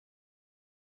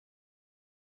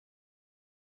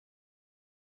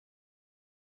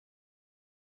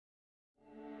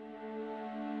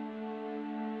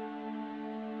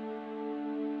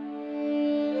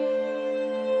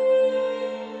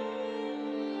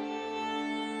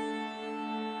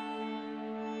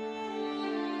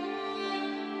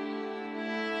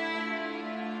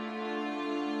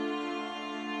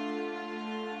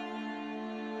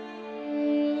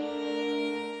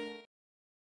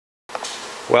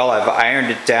Well, I've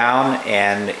ironed it down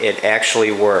and it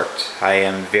actually worked. I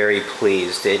am very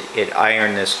pleased. It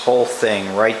ironed this whole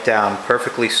thing right down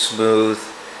perfectly smooth.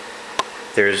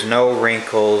 There's no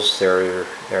wrinkles, there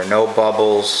are no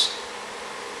bubbles.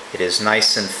 It is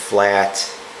nice and flat.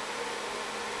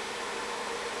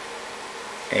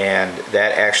 And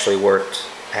that actually worked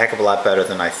a heck of a lot better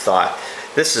than I thought.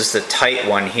 This is the tight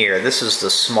one here. This is the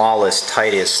smallest,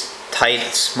 tightest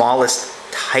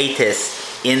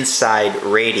inside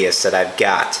radius that I've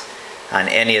got on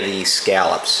any of these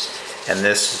scallops. And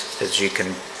this, as you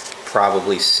can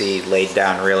probably see, laid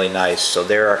down really nice. So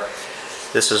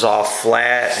this is all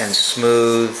flat and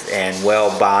smooth and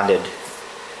well bonded,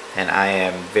 and I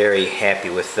am very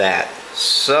happy with that.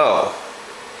 So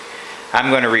I'm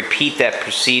going to repeat that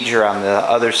procedure on the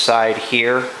other side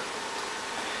here.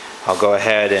 I'll go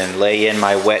ahead and lay in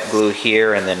my wet glue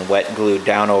here and then wet glue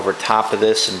down over top of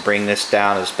this and bring this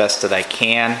down as best that I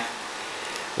can.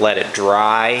 Let it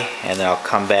dry, and then I'll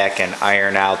come back and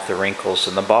iron out the wrinkles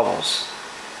and the bubbles.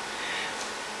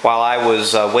 While I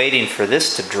was waiting for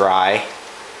this to dry,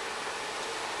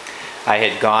 I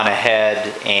had gone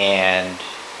ahead and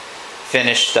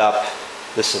finished up.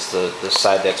 This is the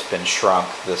side that's been shrunk.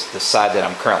 The side that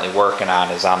I'm currently working on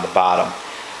is on the bottom.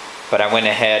 But I went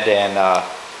ahead and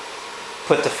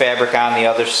put the fabric on the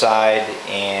other side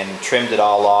and trimmed it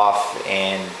all off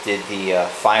and did the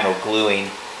final gluing.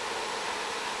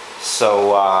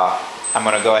 So I'm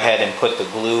going to go ahead and put the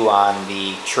glue on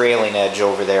the trailing edge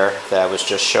over there that I was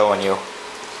just showing you.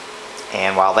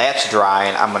 And while that's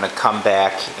drying, I'm going to come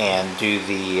back and do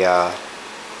the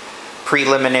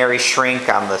preliminary shrink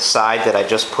on the side that I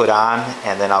just put on,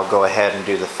 and then I'll go ahead and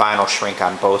do the final shrink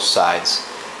on both sides.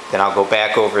 Then I'll go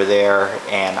back over there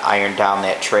and iron down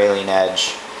that trailing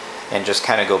edge and just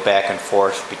kind of go back and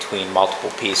forth between multiple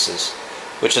pieces,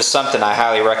 which is something I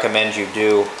highly recommend you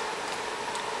do.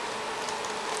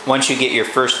 Once you get your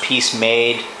first piece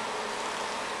made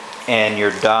and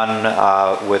you're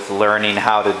done with learning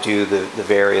how to do the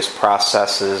various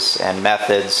processes and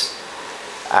methods,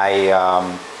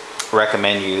 I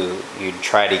recommend you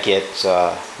try to get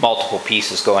multiple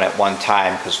pieces going at one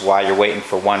time, because while you're waiting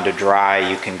for one to dry,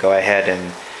 you can go ahead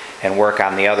and work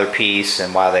on the other piece,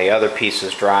 and while the other piece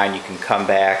is drying, you can come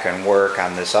back and work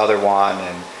on this other one,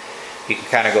 and you can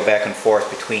kind of go back and forth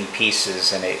between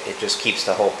pieces, and it just keeps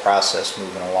the whole process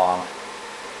moving along.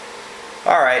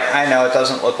 Alright, I know it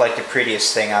doesn't look like the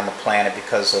prettiest thing on the planet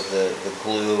because of the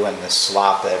glue and the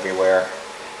slop everywhere.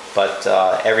 But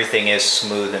everything is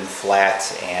smooth and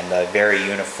flat and very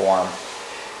uniform.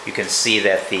 You can see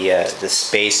that the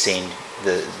spacing,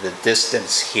 the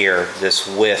distance here, this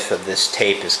width of this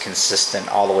tape is consistent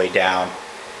all the way down.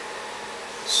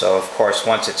 So of course,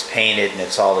 once it's painted and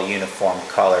it's all a uniform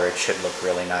color, it should look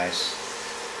really nice.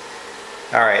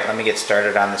 Alright, let me get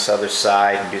started on this other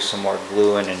side and do some more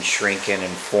gluing and shrinking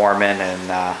and forming, and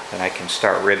then I can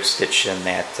start rib stitching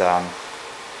that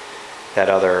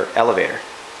other elevator.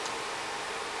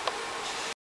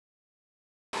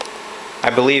 I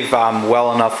believe I'm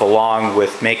well enough along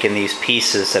with making these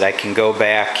pieces that I can go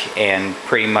back and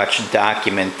pretty much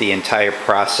document the entire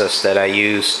process that I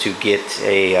use to get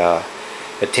a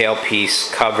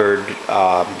tailpiece covered,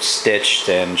 stitched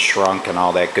and shrunk and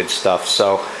all that good stuff.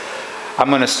 So I'm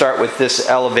going to start with this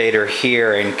elevator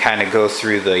here and kind of go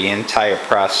through the entire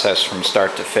process from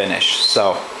start to finish.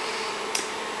 So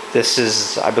this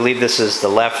is, I believe this is the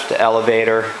left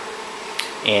elevator.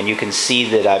 And you can see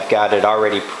that I've got it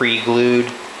already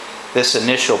pre-glued. This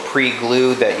initial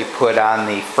pre-glue that you put on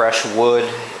the fresh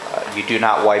wood, you do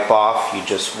not wipe off, you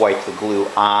just wipe the glue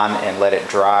on and let it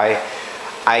dry.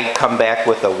 I come back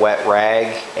with a wet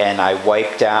rag and I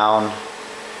wipe down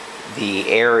the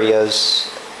areas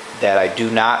that I do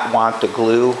not want the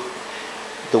glue.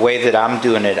 The way that I'm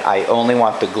doing it, I only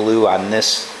want the glue on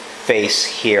this face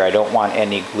here. I don't want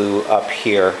any glue up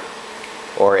here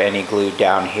or any glue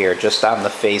down here, just on the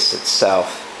face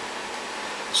itself.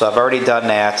 So I've already done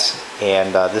that,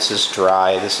 and this is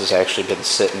dry. This has actually been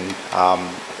sitting,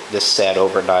 this sat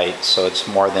overnight, so it's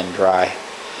more than dry.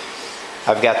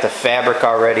 I've got the fabric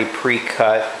already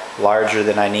pre-cut, larger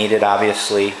than I needed,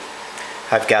 obviously.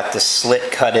 I've got the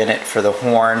slit cut in it for the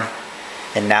horn,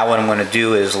 and now what I'm going to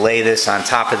do is lay this on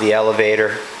top of the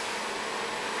elevator,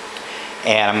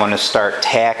 and I'm going to start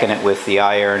tacking it with the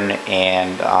iron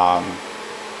and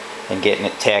getting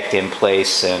it tacked in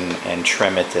place and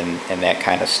trim it and that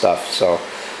kind of stuff. So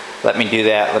let me do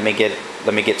that.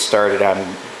 Let me get started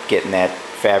on getting that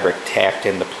fabric tacked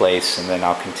into place, and then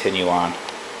I'll continue on.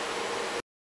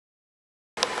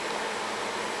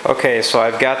 Okay, so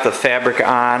I've got the fabric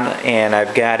on and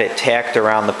I've got it tacked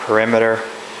around the perimeter.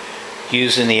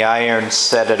 Using the iron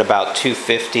set at about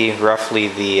 250, roughly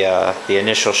the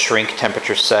initial shrink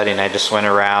temperature setting, I just went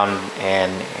around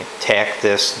and tacked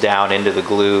this down into the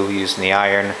glue using the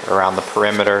iron around the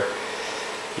perimeter.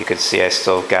 You can see I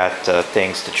still got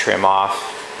things to trim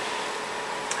off.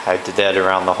 I did that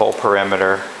around the whole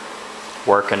perimeter,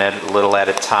 working it a little at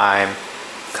a time,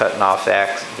 cutting off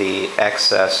the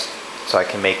excess so I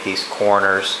can make these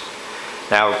corners.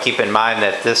 Now keep in mind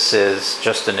that this is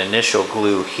just an initial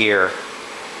glue here.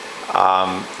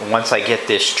 Once I get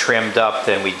this trimmed up,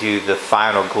 then we do the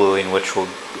final gluing, which will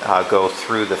go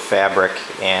through the fabric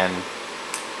and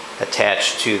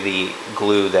attach to the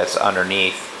glue that's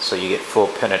underneath, so you get full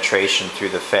penetration through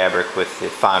the fabric with the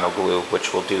final glue,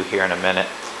 which we'll do here in a minute.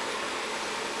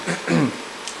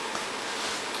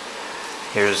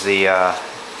 Here's the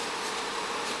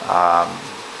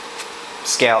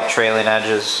scallop trailing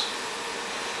edges.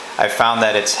 I found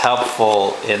that it's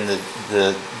helpful in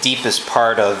the deepest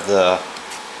part of the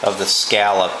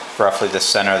scallop, roughly the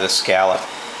center of the scallop.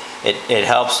 It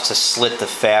helps to slit the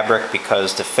fabric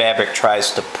because the fabric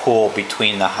tries to pull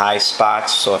between the high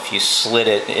spots, so if you slit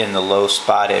it in the low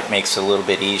spot, it makes it a little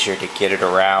bit easier to get it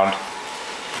around.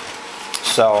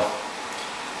 So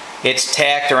it's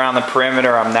tacked around the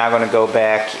perimeter. I'm now going to go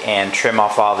back and trim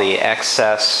off all the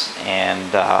excess,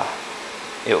 and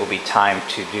it will be time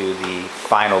to do the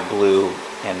final glue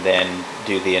and then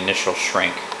do the initial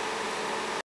shrink.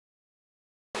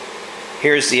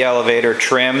 Here's the elevator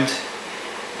trimmed,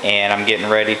 and I'm getting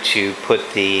ready to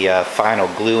put the final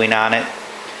gluing on it.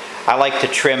 I like to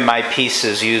trim my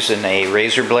pieces using a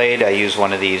razor blade. I use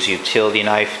one of these utility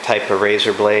knife type of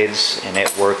razor blades, and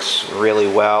it works really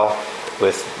well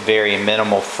with very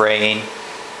minimal fraying.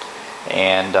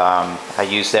 And I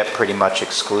use that pretty much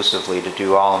exclusively to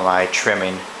do all of my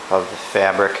trimming of the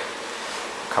fabric.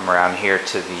 Come around here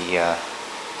to the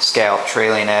scallop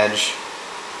trailing edge.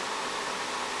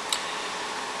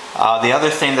 The other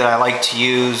thing that I like to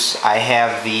use, I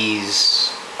have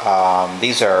these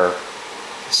are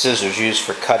scissors used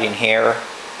for cutting hair.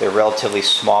 They're relatively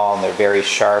small and they're very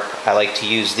sharp. I like to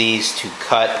use these to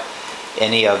cut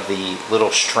any of the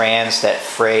little strands that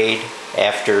frayed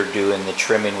after doing the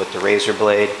trimming with the razor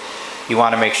blade. You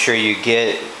want to make sure you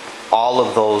get all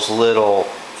of those little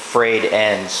frayed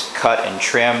ends cut and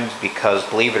trimmed, because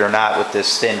believe it or not, with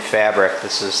this thin fabric,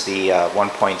 this is the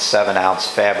 1.7 ounce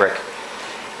fabric,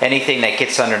 anything that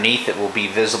gets underneath it will be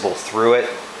visible through it,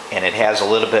 and it has a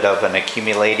little bit of an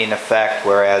accumulating effect.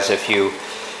 Whereas if you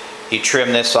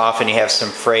trim this off and you have some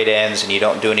frayed ends and you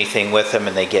don't do anything with them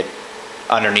and they get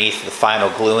underneath the final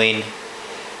gluing,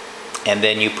 and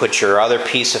then you put your other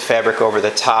piece of fabric over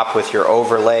the top with your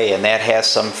overlay and that has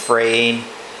some fraying,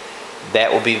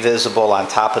 that will be visible on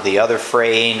top of the other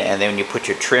fraying. And then when you put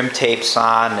your trim tapes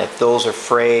on, if those are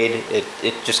frayed,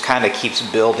 it just kind of keeps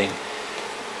building.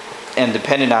 And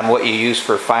depending on what you use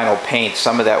for final paint,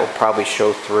 some of that will probably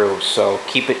show through. So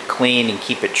keep it clean and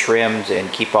keep it trimmed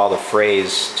and keep all the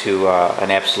frays to an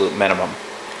absolute minimum.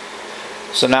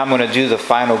 So now I'm going to do the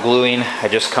final gluing. I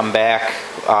just come back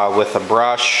with a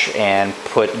brush and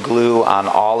put glue on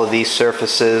all of these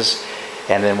surfaces,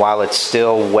 and then while it's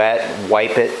still wet,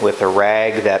 wipe it with a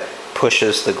rag that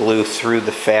pushes the glue through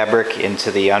the fabric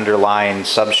into the underlying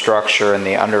substructure and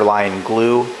the underlying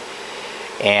glue.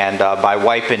 And by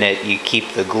wiping it, you keep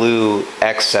the glue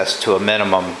excess to a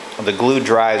minimum. The glue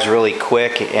dries really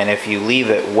quick, and if you leave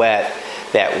it wet,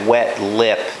 that wet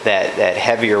lip, that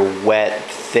heavier, wet,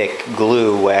 thick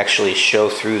glue will actually show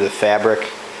through the fabric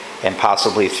and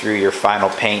possibly through your final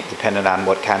paint, depending on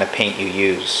what kind of paint you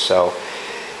use. So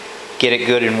get it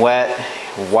good and wet,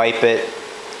 wipe it,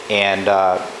 and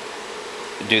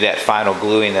do that final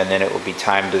gluing, and then it will be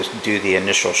time to do the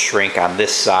initial shrink on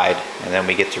this side, and then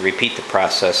we get to repeat the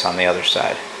process on the other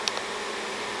side.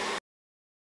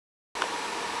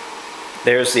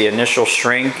 There's the initial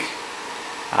shrink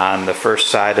on the first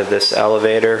side of this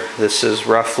elevator. This is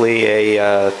roughly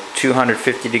a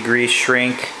 250-degree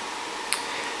shrink.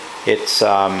 It's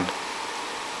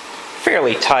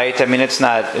fairly tight. I mean, it's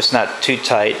not too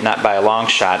tight, not by a long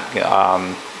shot,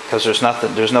 because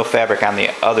there's no fabric on the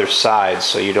other side,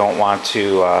 so you don't want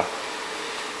to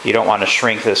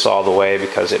shrink this all the way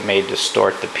because it may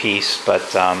distort the piece.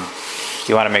 But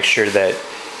you want to make sure that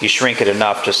you shrink it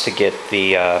enough just to get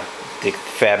the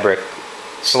fabric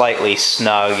slightly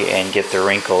snug and get the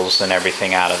wrinkles and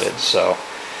everything out of it. So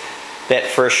that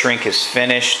first shrink is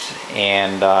finished,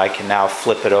 and I can now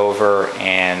flip it over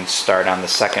and start on the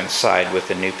second side with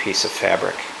a new piece of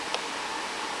fabric.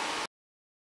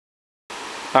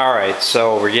 Alright,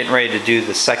 so we're getting ready to do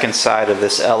the second side of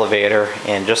this elevator,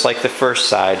 and just like the first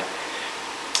side,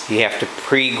 you have to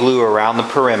pre-glue around the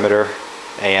perimeter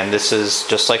And this is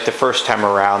just like the first time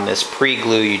around. This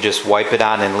pre-glue, you just wipe it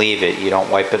on and leave it. You don't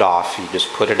wipe it off. You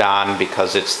just put it on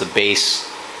because it's the base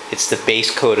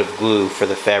coat of glue for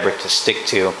the fabric to stick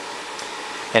to.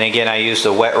 And again, I used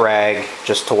a wet rag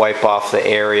just to wipe off the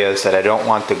areas that I don't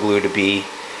want the glue to be.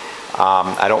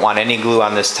 I don't want any glue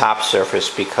on this top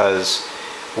surface because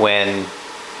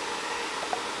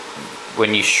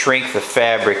when you shrink the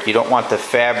fabric, you don't want the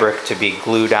fabric to be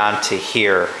glued onto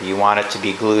here. You want it to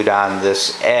be glued on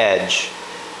this edge,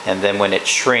 and then when it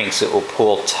shrinks, it will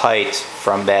pull tight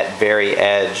from that very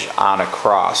edge on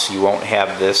across. You won't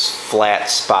have this flat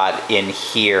spot in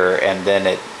here and then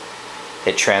it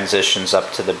transitions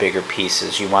up to the bigger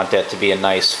pieces. You want that to be a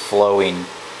nice flowing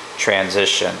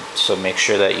transition. So make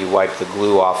sure that you wipe the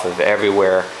glue off of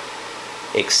everywhere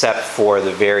except for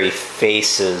the very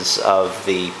faces of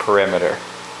the perimeter.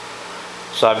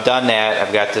 So I've done that.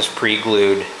 I've got this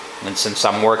pre-glued, and since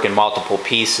I'm working multiple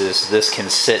pieces, this can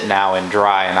sit now and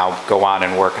dry, and I'll go on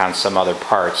and work on some other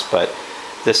parts. But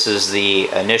this is the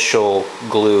initial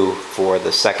glue for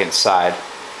the second side.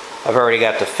 I've already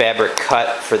got the fabric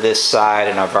cut for this side,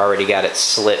 and I've already got it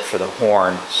slit for the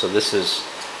horn. So this is,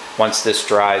 once this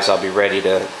dries, I'll be ready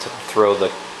to throw the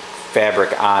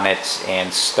fabric on it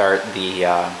and start the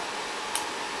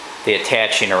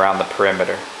attaching around the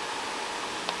perimeter.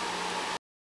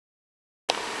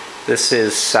 This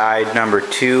is side number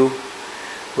 2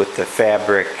 with the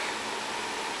fabric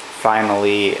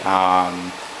finally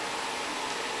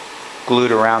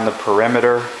glued around the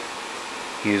perimeter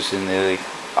using the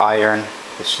iron,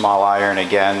 the small iron,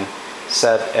 again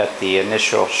set at the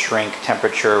initial shrink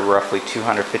temperature, roughly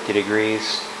 250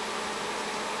 degrees.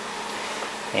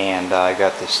 And I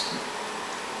got this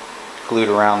glued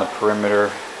around the perimeter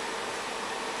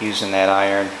using that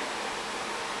iron,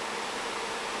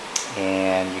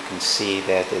 and you can see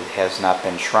that it has not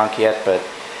been shrunk yet. But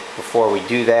before we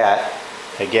do that,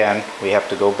 again, we have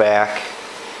to go back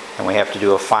and we have to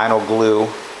do a final glue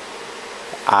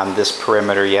on this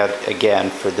perimeter yet again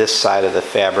for this side of the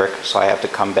fabric. So I have to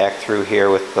come back through here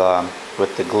with the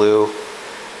glue,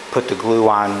 put the glue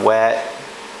on wet,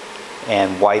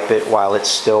 and wipe it while it's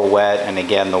still wet. And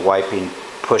again, the wiping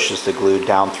pushes the glue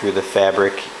down through the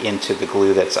fabric into the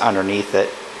glue that's underneath it,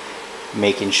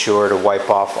 making sure to wipe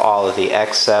off all of the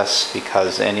excess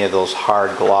because any of those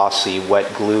hard, glossy,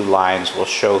 wet glue lines will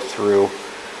show through.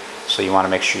 So you want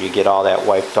to make sure you get all that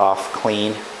wiped off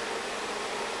clean.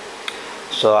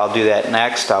 So I'll do that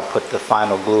next. I'll put the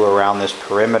final glue around this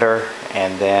perimeter,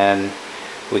 and then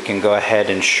we can go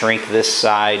ahead and shrink this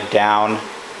side down,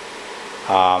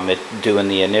 doing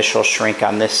the initial shrink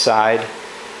on this side,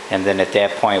 and then at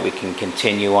that point we can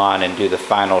continue on and do the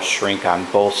final shrink on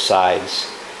both sides,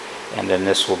 and then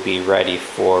this will be ready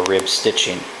for rib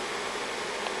stitching.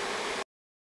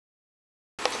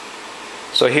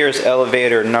 So here's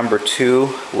elevator number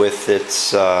 2 with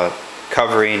its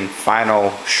covering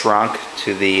final shrunk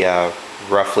to the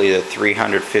roughly the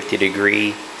 350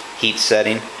 degree heat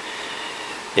setting.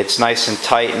 It's nice and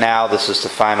tight now. This is the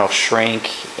final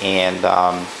shrink, and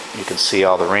you can see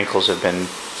all the wrinkles have been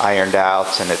ironed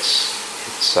out, and it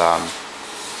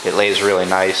lays really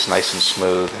nice and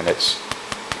smooth, and it's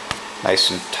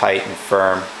nice and tight and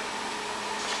firm.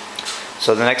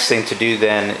 So the next thing to do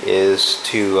then is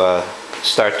to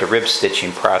start the rib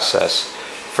stitching process.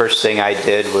 First thing I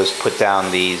did was put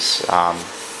down these are,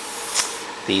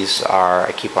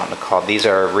 I keep wanting to call, these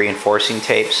are reinforcing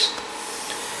tapes.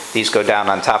 These go down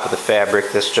on top of the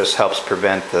fabric. This just helps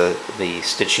prevent the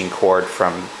stitching cord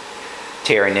from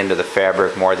tearing into the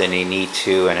fabric more than you need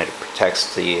to, and it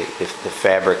protects the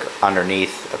fabric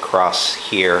underneath across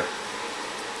here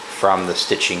from the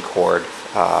stitching cord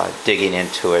digging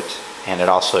into it, and it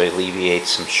also alleviates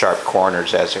some sharp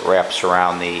corners as it wraps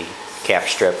around the cap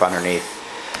strip underneath.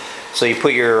 So you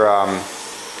put your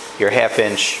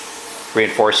half-inch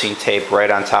reinforcing tape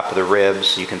right on top of the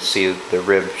ribs. You can see the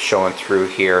rib showing through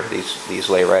here. These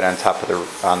lay right on top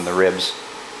of the ribs,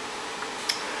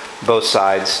 both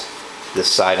sides, this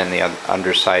side and the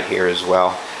underside here as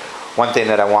well. One thing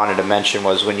that I wanted to mention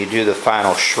was when you do the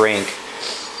final shrink,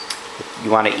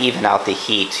 you want to even out the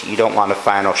heat. You don't want to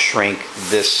final shrink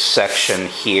this section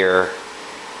here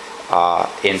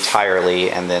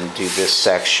entirely and then do this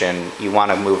section. You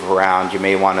want to move around. You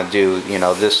may want to do,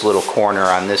 this little corner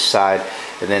on this side,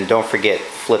 and then don't forget,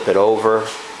 flip it over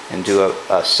and do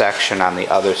a section on the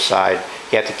other side.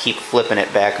 You have to keep flipping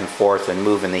it back and forth and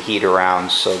moving the heat around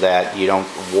so that you don't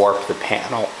warp the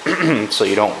panel.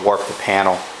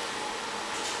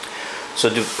 So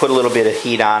put a little bit of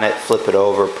heat on it, flip it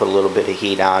over, put a little bit of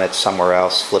heat on it somewhere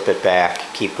else, flip it back,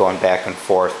 keep going back and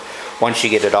forth. once you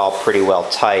get it all pretty well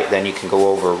tight, then you can go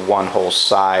over one whole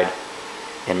side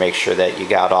and make sure that you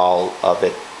got all of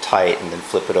it tight, and then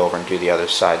flip it over and do the other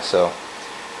side. So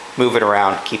move it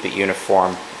around, keep it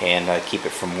uniform, and keep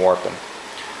it from warping.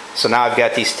 So now I've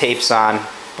got these tapes on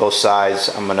both sides.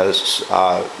 I'm going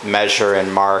to measure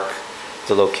and mark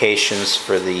the locations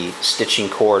for the stitching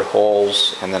cord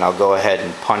holes, and then I'll go ahead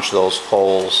and punch those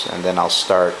holes, and then I'll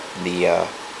start the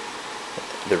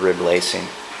rib lacing.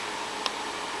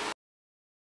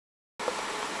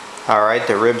 Alright,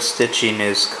 the rib stitching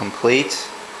is complete.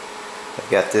 I've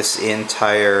got this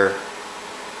entire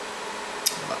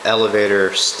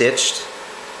elevator stitched,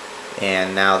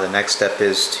 and now the next step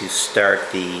is to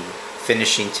start the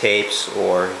finishing tapes,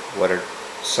 or what are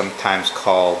sometimes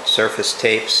called surface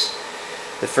tapes.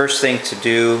 The first thing to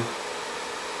do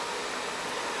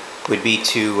would be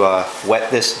to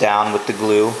wet this down with the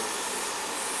glue.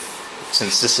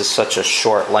 Since this is such a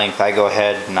short length, I go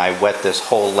ahead and I wet this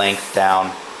whole length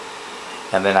down,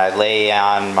 and then I lay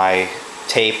on my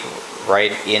tape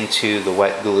right into the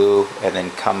wet glue, and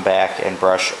then come back and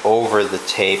brush over the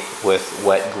tape with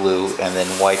wet glue, and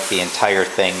then wipe the entire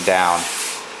thing down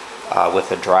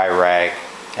with a dry rag.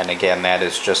 And again, that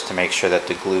is just to make sure that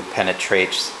the glue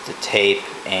penetrates the tape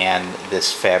and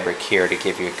this fabric here to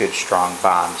give you a good strong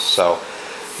bond. So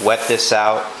wet this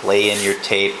out, lay in your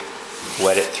tape,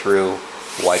 wet it through,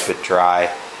 wipe it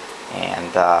dry,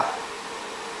 and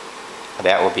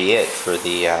that will be it for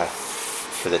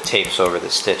the tapes over the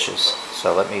stitches.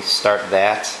 So let me start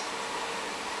that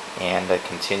and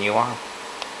continue on.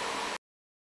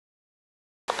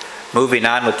 Moving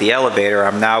on with the elevator,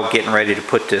 I'm now getting ready to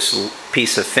put this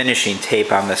piece of finishing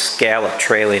tape on the scallop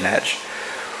trailing edge.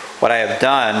 What I have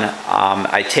done,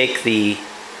 I take the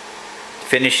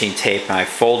finishing tape and I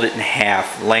fold it in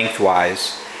half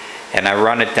lengthwise, and I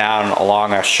run it down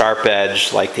along a sharp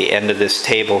edge like the end of this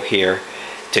table here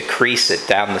to crease it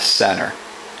down the center.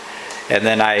 And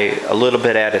then a little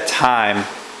bit at a time,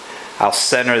 I'll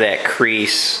center that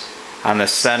crease on the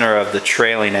center of the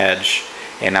trailing edge,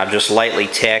 and I'll just lightly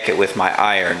tack it with my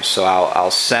iron. So I'll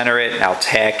center it, and I'll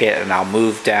tack it, and I'll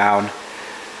move down,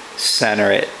 center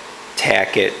it,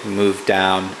 tack it, move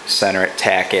down, center it,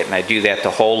 tack it, and I do that the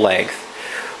whole length.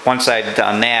 Once I've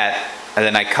done that, and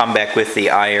then I come back with the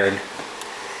iron,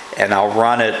 and I'll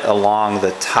run it along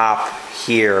the top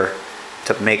here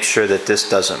to make sure that this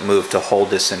doesn't move, to hold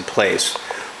this in place.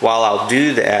 While I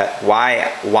do that,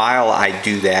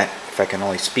 if I can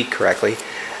only speak correctly,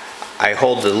 I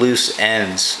hold the loose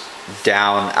ends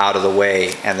down out of the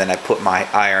way, and then I put my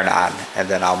iron on, and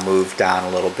then I'll move down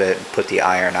a little bit and put the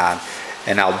iron on.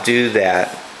 And I'll do that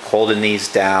holding these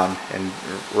down and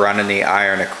running the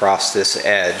iron across this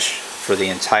edge for the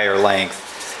entire length,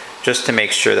 just to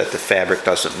make sure that the fabric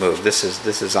doesn't move. This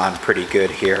is on pretty good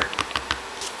here,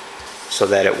 so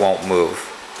that it won't move.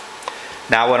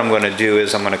 Now what I'm going to do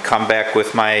is I'm going to come back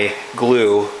with my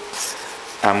glue.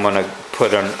 I'm going to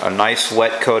put a nice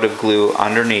wet coat of glue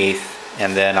underneath,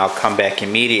 and then I'll come back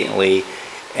immediately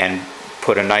and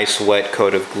put a nice wet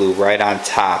coat of glue right on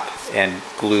top and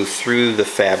glue through the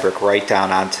fabric right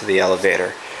down onto the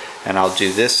elevator. And I'll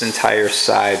do this entire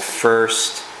side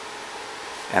first,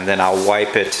 and then I'll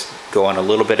wipe it, going a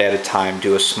little bit at a time,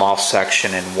 do a small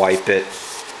section and wipe it,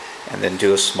 and then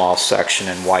do a small section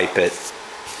and wipe it.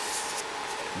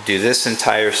 Do this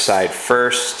entire side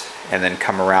first, and then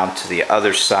come around to the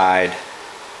other side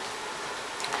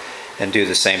and do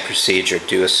the same procedure.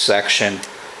 Do a section,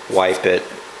 wipe it,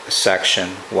 a section,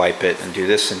 wipe it, and do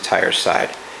this entire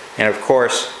side. And of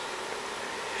course,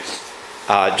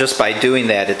 just by doing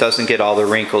that, it doesn't get all the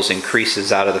wrinkles and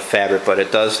creases out of the fabric, but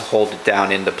it does hold it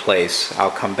down into place. I'll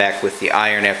come back with the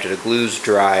iron after the glue's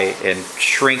dry and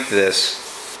shrink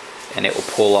this, and it will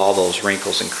pull all those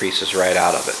wrinkles and creases right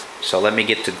out of it. So let me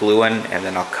get to gluing, and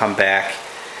then I'll come back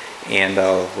and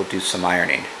we'll do some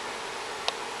ironing.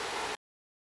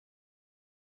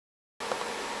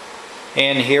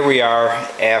 And here we are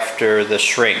after the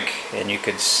shrink, and you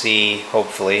can see,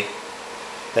 hopefully,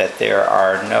 that there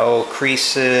are no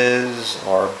creases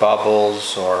or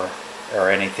bubbles or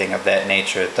anything of that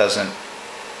nature. It doesn't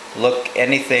look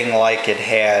anything like it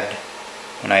had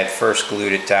when I had first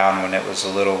glued it down, when it was a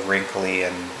little wrinkly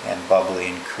and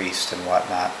bubbly and creased and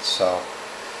whatnot. So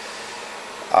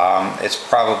it's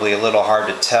probably a little hard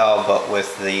to tell, but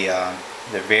with the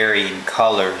varying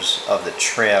colors of the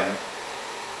trim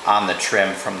on the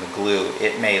trim from the glue,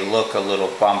 it may look a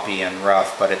little bumpy and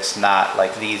rough, but it's not.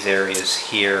 Like these areas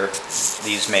here,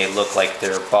 these may look like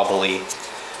they're bubbly,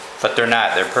 but they're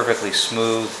not. They're perfectly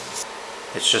smooth.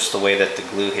 It's just the way that the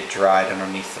glue had dried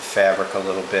underneath the fabric a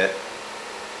little bit.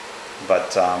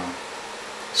 But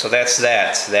So that's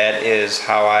that. That is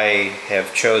how I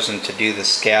have chosen to do the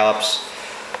scallops.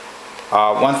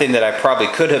 One thing that I probably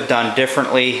could have done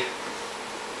differently,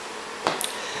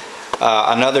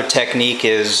 another technique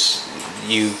is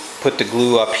you put the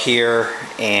glue up here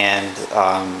and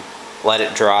let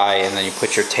it dry, and then you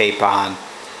put your tape on,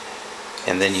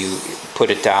 and then you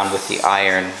put it down with the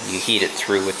iron. You heat it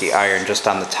through with the iron just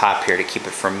on the top here to keep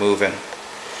it from moving.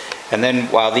 And then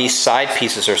while these side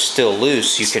pieces are still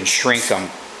loose, you can shrink them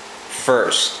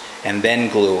first and then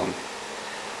glue them.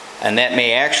 And that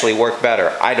may actually work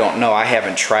better. I don't know. I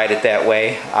haven't tried it that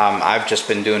way. I've just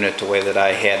been doing it the way that I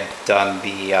had done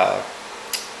the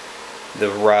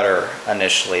rudder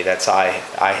initially. That's I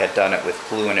had done it with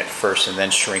gluing it first and then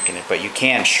shrinking it. But you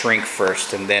can shrink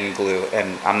first and then glue,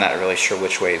 and I'm not really sure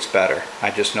which way is better.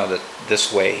 I just know that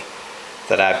this way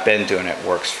that I've been doing it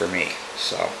works for me.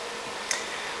 So.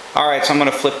 Alright, so I'm going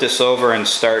to flip this over and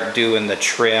start doing the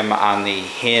trim on the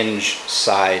hinge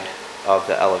side of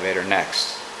the elevator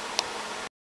next.